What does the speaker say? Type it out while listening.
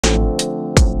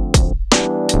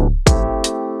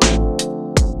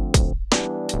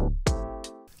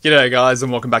G'day guys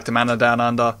and welcome back to Mana Down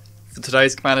Under. For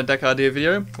today's Commander deck idea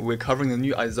video, we're covering the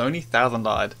new Izoni Thousand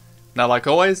Eyed. Now like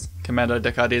always, Commander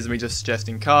deck ideas are me just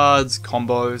suggesting cards,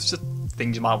 combos, just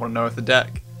things you might want to know with the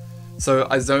deck. So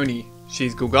Izoni,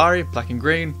 she's Golgari, black and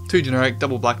green, 2 generic,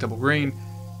 double black, double green,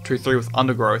 2/3 with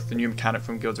Undergrowth, the new mechanic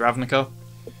from Guild's Ravnica.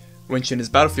 When she enters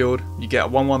battlefield, you get a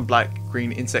 1/1 black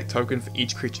green insect token for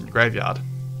each creature in your graveyard.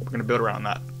 We're going to build around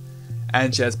that.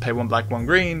 And she has pay 1 black, 1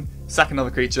 green, sack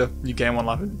another creature, you gain 1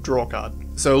 life and draw a card.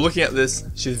 So looking at this,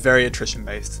 she's very attrition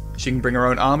based. She can bring her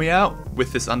own army out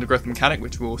with this undergrowth mechanic,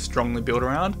 which we'll strongly build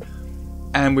around.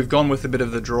 And we've gone with a bit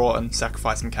of the draw and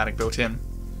sacrifice mechanic built in.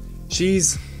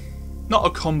 She's not a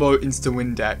combo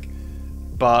insta-win deck,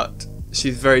 but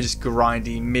she's very just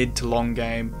grindy, mid to long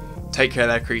game, take care of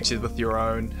their creatures with your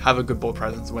own, have a good board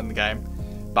presence to win the game.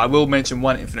 But I will mention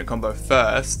one infinite combo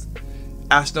first.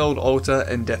 Ashnod, Altar,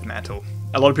 and Deathmantle.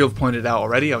 A lot of people have pointed it out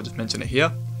already, I'll just mention it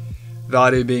here. The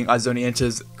idea being Izoni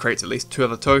enters, creates at least 2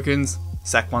 other tokens,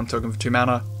 sack 1 token for 2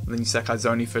 mana, then you sack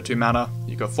Izoni for 2 mana,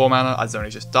 you go 4 mana, Izoni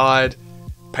just died,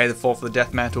 pay the 4 for the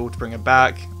Deathmantle to bring it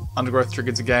back, Undergrowth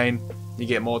triggers again, you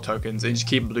get more tokens, and you just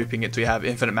keep looping it till you have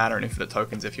infinite mana and infinite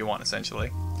tokens if you want, essentially.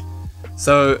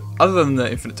 So, other than the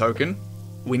infinite token,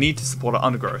 we need to support our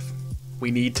Undergrowth.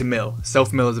 We need to mill.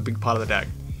 Self-mill is a big part of the deck.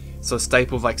 So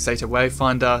staples like Satyr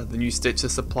Wayfinder, the new Stitcher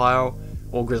Supplier,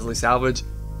 or Grisly Salvage,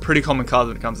 pretty common cards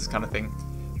when it comes to this kind of thing.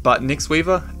 But Nyx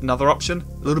Weaver, another option,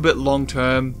 a little bit long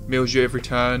term, mills you every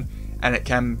turn, and it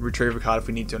can retrieve a card if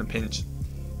we need to in a pinch.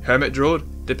 Hermit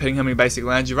Druid, depending how many basic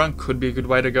lands you run, could be a good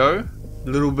way to go. A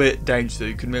little bit dangerous,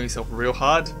 you could mill yourself real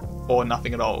hard, or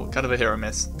nothing at all, kind of a hit or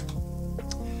miss.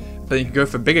 But you can go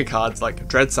for bigger cards like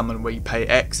Dread Summon, where you pay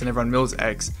X and everyone mills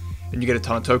X, and you get a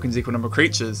ton of tokens equal number of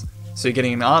creatures. So you're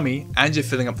getting an army, and you're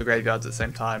filling up the graveyards at the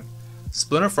same time.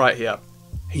 Splinterfright here.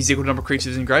 He's equal to number of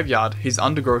creatures in graveyard, he's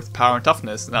undergrowth, power and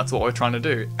toughness, and that's what we're trying to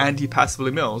do. And he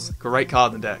passively mills, great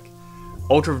card in the deck.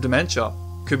 Altar of Dementia.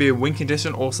 Could be a win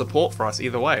condition or support for us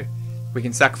either way. We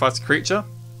can sacrifice a creature.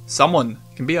 Someone,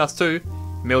 it can be us too.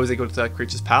 Mill is equal to that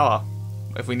creature's power.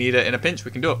 If we need it in a pinch,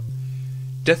 we can do it.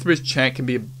 Deadbridge Chant can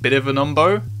be a bit of a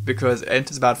numbo, because it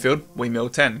enters battlefield, we mill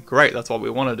 10. Great, that's what we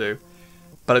want to do.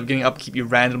 But at beginning upkeep, you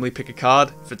randomly pick a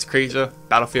card. If it's a creature,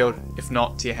 battlefield. If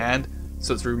not, to your hand.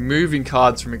 So it's removing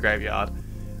cards from your graveyard.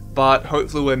 But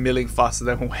hopefully we're milling faster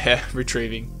than we're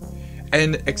retrieving.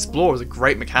 And Explore is a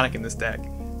great mechanic in this deck.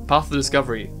 Path of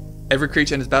Discovery. Every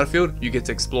creature enters battlefield, you get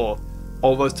to explore.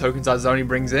 All those tokens Izoni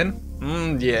brings in,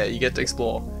 yeah, you get to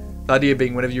explore. The idea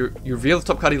being whenever you reveal the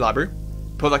top card of your library,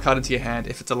 put that card into your hand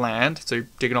if it's a land, so you're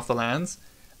digging off the lands.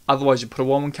 Otherwise you put a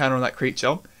 1/1 counter on that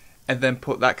creature, and then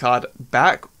put that card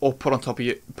back or put on top of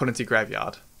put into your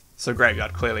graveyard. So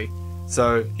graveyard, clearly.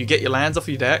 So you get your lands off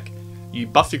your deck, you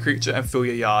buff your creature and fill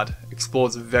your yard.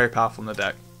 Explores are very powerful in the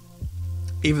deck.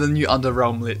 Even the new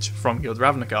Underrealm Lich from Guild's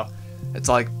Ravnica. It's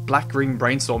like black-green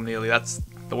brainstorm nearly, that's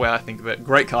the way I think of it.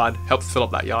 Great card, helps fill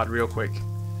up that yard real quick.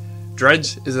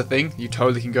 Dredge is a thing, you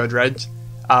totally can go Dredge.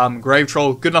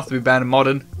 Grave-Troll, good enough to be banned in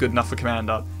Modern, good enough for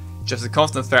Commander. Just a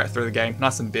constant threat through the game,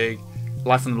 nice and big.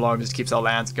 Life on the Loam just keeps our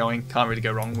lands going, can't really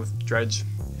go wrong with Dredge.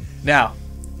 Now,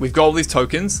 we've got all these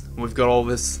tokens, we've got all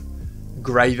this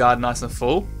graveyard nice and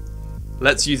full.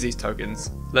 Let's use these tokens.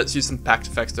 Let's use some Pact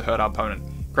effects to hurt our opponent.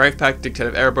 Grave Pact, Dictate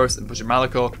of Erebos, and push a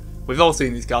Malakir. We've all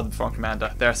seen these cards before on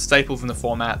Commander. They're a staple from the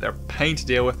format, they're a pain to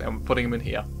deal with, and we're putting them in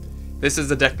here. This is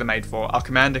the deck they're made for. Our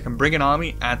Commander can bring an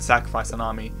army and sacrifice an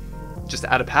army. Just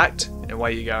add a Pact, and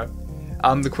away you go.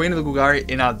 The Queen of the Golgari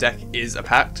in our deck is a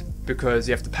Pact, because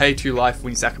you have to pay 2 life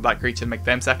when you sack a black creature and make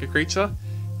them sack a creature.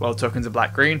 Well, tokens are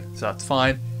black-green, so that's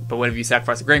fine. But whenever you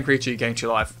sacrifice a green creature, you gain 2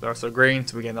 life. They're also green,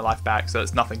 so we gain the life back, so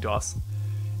it's nothing to us.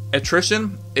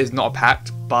 Attrition is not a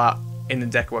Pact, but in the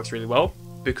deck it works really well,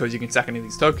 because you can sack any of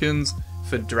these tokens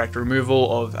for direct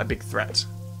removal of a big threat.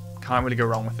 Can't really go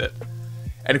wrong with it.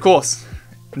 And of course,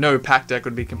 no Pact deck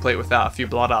would be complete without a few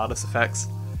Blood Artist effects.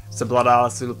 So Blood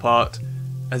Artist,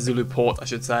 Zulaport, I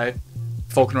should say.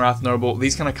 Falkenrath Noble,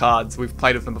 these kind of cards, we've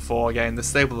played with them before, again, they're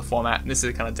stable of the format, and this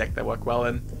is the kind of deck they work well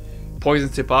in. Poison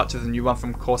Tip Archer is a new one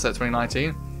from Core Set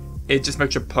 2019. It just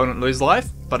makes your opponent lose life,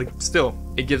 but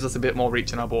it gives us a bit more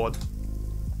reach on our board.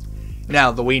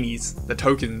 Now, the weenies, the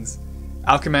tokens.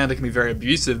 Our Commander can be very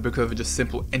abusive because of a just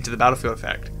simple enter the battlefield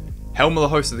effect. Helm of the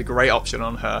Host is a great option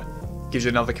on her. Gives you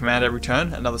another Commander every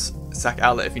turn, another sack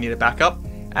outlet if you need a backup,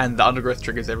 and the Undergrowth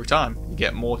triggers every time. You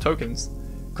get more tokens.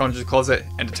 Conjurer's Closet,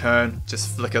 end of turn,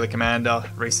 just flicker the Commander,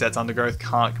 resets Undergrowth,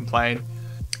 can't complain.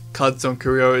 Cudthroat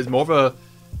Curio is more of a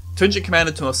turns your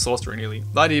Commander to a sorcerer nearly.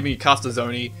 The idea being you cast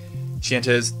Izoni, she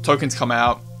enters, tokens come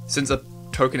out. Since a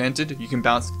token entered, you can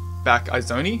bounce back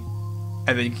Izoni,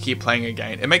 and then you can keep playing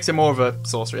again. It makes it more of a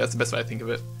sorcery, that's the best way to think of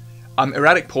it.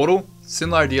 Erratic Portal,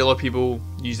 similar idea, a lot of people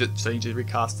use it to change the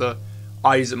recaster.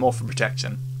 I use it more for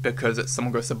protection, because if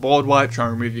someone goes to board wipe, try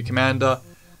and remove your commander,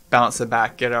 bounce it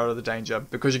back, get out of the danger.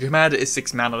 Because your commander is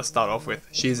 6 mana to start off with,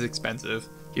 she's expensive.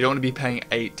 You don't want to be paying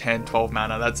 8, 10, 12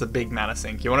 mana, that's a big mana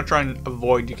sink. You want to try and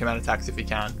avoid your command attacks if you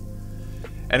can.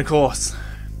 And of course,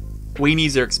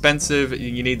 weenies are expensive,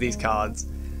 you need these cards.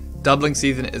 Doubling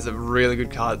Season is a really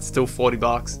good card, it's still 40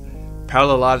 bucks.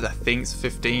 Parallel Lives I think is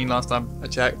 15 last time I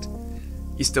checked.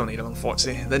 You still need them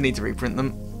unfortunately, they need to reprint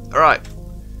them. Alright,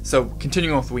 so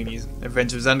continuing on with weenies.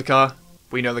 Adventure of Zendikar,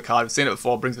 we know the card, we've seen it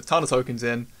before, brings a ton of tokens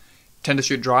in. Tender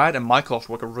Shoot Dryad and Mycoloth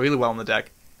work really well in the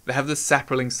deck. They have this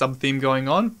Saproling sub-theme going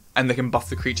on, and they can buff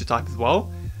the creature type as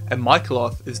well. And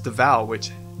Mycoloth is Devour,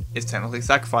 which is technically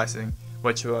sacrificing,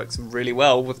 which works really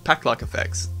well with Pact-like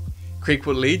effects.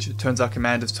 Creekwood Liege turns our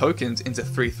commander's tokens into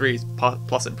 3/3s,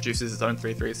 plus it produces its own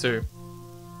 3/3s too.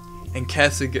 And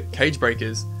Cage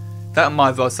Breakers, that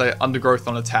might as well say Undergrowth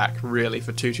on attack, really,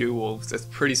 for 2/2 wolves. It's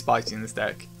pretty spicy in this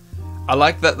deck. I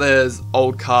like that there's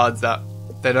old cards that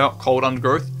they're not called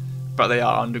Undergrowth, but they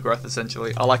are Undergrowth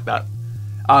essentially. I like that.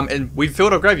 And we've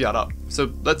filled our graveyard up, so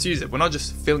let's use it. We're not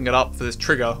just filling it up for this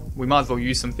trigger, we might as well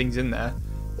use some things in there.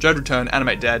 Dread Return,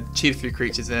 Animate Dead, cheat a few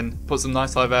creatures in, put some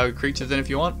nice high value creatures in if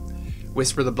you want.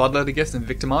 Whisper the Bloodletter Gift and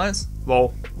Victimize.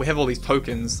 Well, we have all these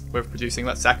tokens we're producing,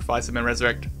 let's sacrifice them and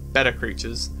resurrect better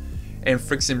creatures. And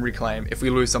Phyrexian Reclaim, if we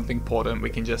lose something important, we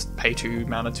can just pay 2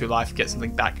 mana, 2 life, get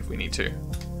something back if we need to.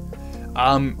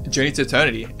 Journey to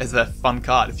Eternity is a fun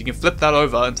card. If you can flip that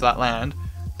over into that land,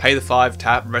 pay the 5,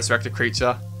 tap, resurrect a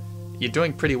creature, you're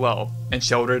doing pretty well. And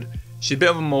Sheltered, she's a bit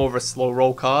of a more of a slow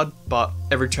roll card, but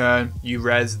every turn you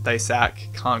res, they sack,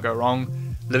 can't go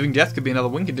wrong. Living Death could be another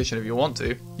win condition if you want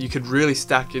to. You could really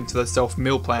stack into the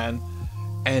self-mill plan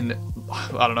and,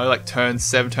 I don't know, like turn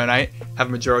 7, turn 8, have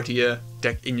a majority of your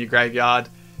deck in your graveyard,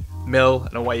 mill,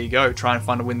 and away you go. Try and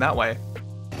find a win that way.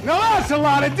 Now that's a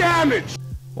lot of damage!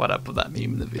 Why'd I put that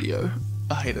meme in the video?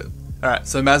 I hate it. Alright,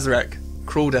 so Mazarek,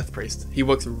 Cruel Death Priest. He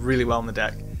works really well in the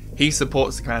deck. He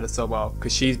supports the commander so well,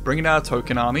 because she's bringing out a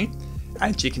token army,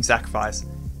 and she can sacrifice.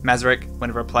 Mazarek,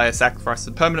 whenever a player sacrifices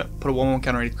a permanent, put a 1/1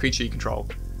 counter on any creature you control.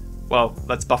 Well,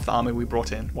 let's buff the army we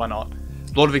brought in, why not?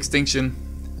 Lord of Extinction,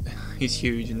 he's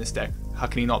huge in this deck, how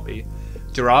can he not be?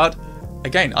 Gerard,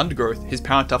 again, Undergrowth, his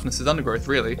power and toughness is Undergrowth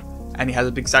really, and he has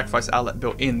a big sacrifice outlet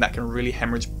built in that can really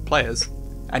hemorrhage players,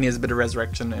 and he has a bit of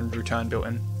resurrection and return built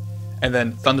in. And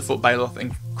then Thunderfoot, Baloth,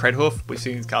 and Cradehoof, we've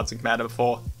seen these cards in Commander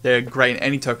before, they're great in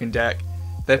any token deck.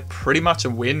 They're pretty much a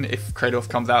win if Cradehoof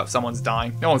comes out if someone's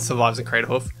dying. No one survives a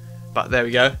Cradehoof, but there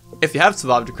we go. If you have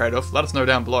survived a Cradehoof, let us know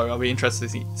down below. I'll be interested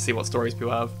to see what stories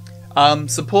people have.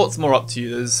 Support's more up to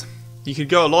you. You could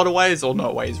go a lot of ways or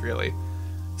no ways really.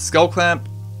 Skull Clamp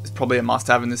is probably a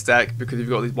must-have in this deck because you've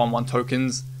got these 1/1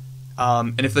 tokens.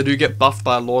 And if they do get buffed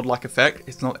by a Lord-like effect,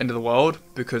 it's not the end of the world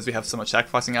because we have so much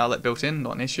sacrificing outlet built in,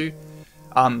 not an issue.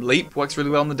 Leap works really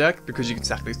well in the deck because you can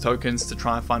sack these tokens to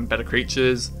try and find better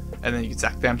creatures, and then you can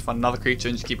sack them to find another creature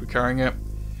and just keep recurring it.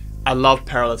 I love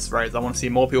Perilous Raise, I want to see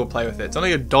more people play with it. It's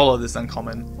only $1 this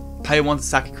uncommon. Pay 1 to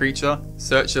sack a creature,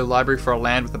 search your library for a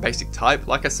land with a basic type.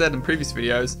 Like I said in previous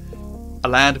videos, a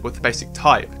land with a basic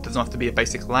type. It doesn't have to be a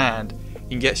basic land. You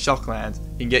can get shock lands,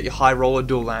 you can get your high roller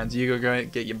dual lands, you go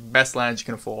get your best lands you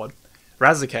can afford.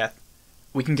 Razaketh,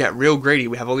 we can get real greedy,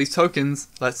 we have all these tokens,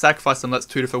 let's sacrifice them, let's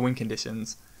tutor for win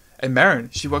conditions. And Marin,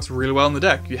 she works really well in the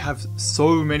deck, you have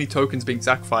so many tokens being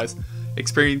sacrificed,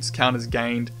 experience counters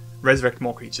gained, resurrect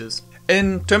more creatures.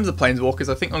 In terms of Planeswalkers,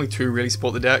 I think only 2 really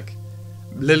support the deck.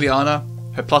 Liliana,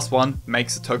 her +1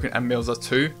 makes a token and mills us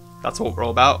 2, that's what we're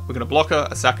all about. We're going to block her,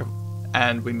 a sack,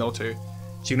 and we mill 2.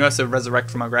 She can also resurrect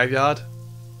from our graveyard.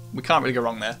 We can't really go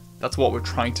wrong there. That's what we're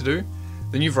trying to do.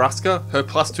 The new Vraska, her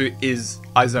 +2 is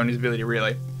Izoni's ability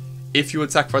really. If you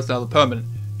would sacrifice another permanent,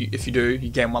 if you do, you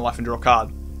gain 1 life and draw a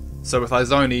card. So with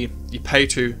Izoni, you pay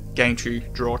 2, gain 2,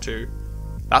 draw 2.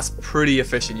 That's pretty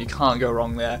efficient, you can't go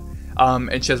wrong there.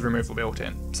 And she has removal built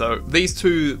in. So these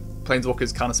 2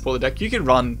 Planeswalkers kind of support the deck. You can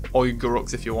run all your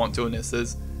Guruks if you want to and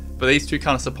Nisses, but these 2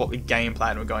 kind of support the game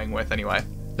plan we're going with anyway.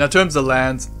 Now in terms of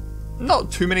lands,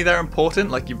 not too many that are important,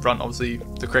 like you've run obviously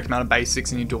the correct amount of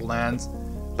basics and your dual lands,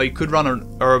 but you could run an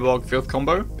Urborg Filth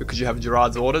combo because you have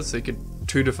Gerard's Orders, so you could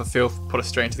tutor for Filth, put it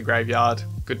straight into the graveyard,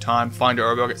 good time, find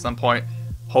your Urborg at some point,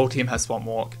 whole team has Swamp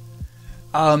Walk.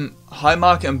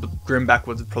 Highmark and Grim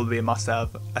Backwards would probably be a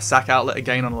must-have. A sack outlet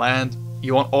again on land,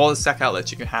 you want all the sack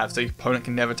outlets you can have so your opponent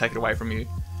can never take it away from you.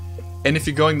 And if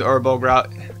you're going the Urborg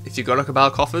route, if you got a Cabal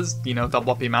Coffers, you know,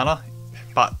 double up your mana,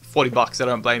 but $40 I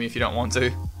don't blame you if you don't want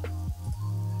to.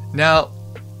 Now,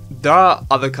 there are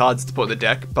other cards to put in the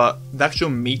deck, but the actual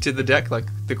meat of the deck, like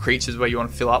the creatures where you want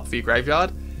to fill up for your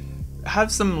graveyard,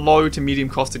 have some low to medium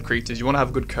costed creatures. You want to have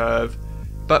a good curve,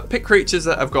 but pick creatures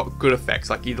that have got good effects,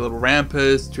 like either little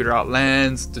rampers, tutor out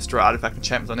lands, destroy artifact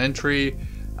enchantments on entry,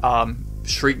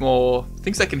 Shriekmaw,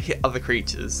 things that can hit other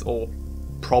creatures or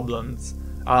problems.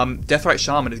 Deathrite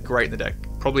Shaman is great in the deck.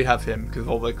 Probably have him because of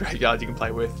all the graveyards you can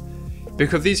play with.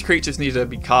 Because these creatures need to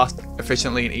be cast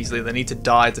efficiently and easily, they need to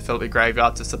die to fill up your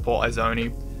graveyard to support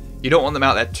Izoni. You don't want them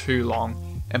out there too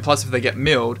long, and plus if they get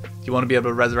milled, you want to be able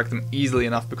to resurrect them easily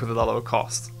enough because of the lower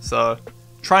cost. So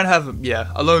try and have,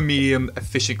 yeah, a low medium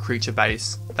efficient creature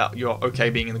base that you're okay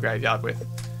being in the graveyard with.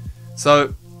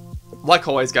 So, like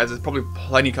always guys, there's probably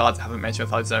plenty of cards I haven't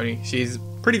mentioned with Izoni. She's a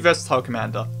pretty versatile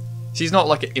commander. She's not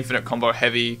like an infinite combo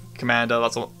heavy commander,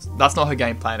 that's not her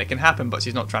game plan. It can happen, but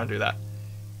she's not trying to do that.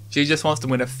 She just wants to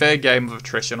win a fair game of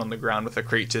attrition on the ground with her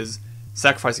creatures,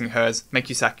 sacrificing hers, make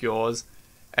you sack yours,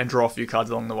 and draw a few cards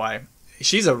along the way.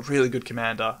 She's a really good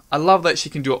commander. I love that she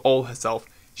can do it all herself.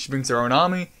 She brings her own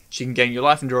army, she can gain your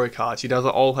life and draw a card. She does it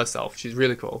all herself. She's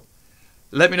really cool.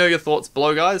 Let me know your thoughts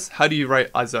below guys. How do you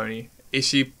rate Izoni? Is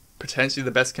she potentially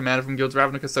the best commander from Guilds of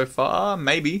Ravnica so far?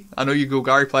 Maybe. I know you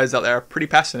Golgari players out there are pretty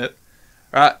passionate.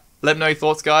 Alright, let me know your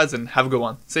thoughts guys and have a good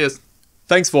one. See yas.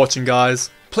 Thanks for watching guys.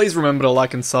 Please remember to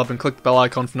like and sub and click the bell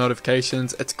icon for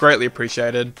notifications. It's greatly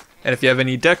appreciated. And if you have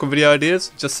any deck or video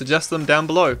ideas, just suggest them down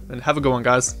below. And have a good one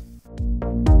guys.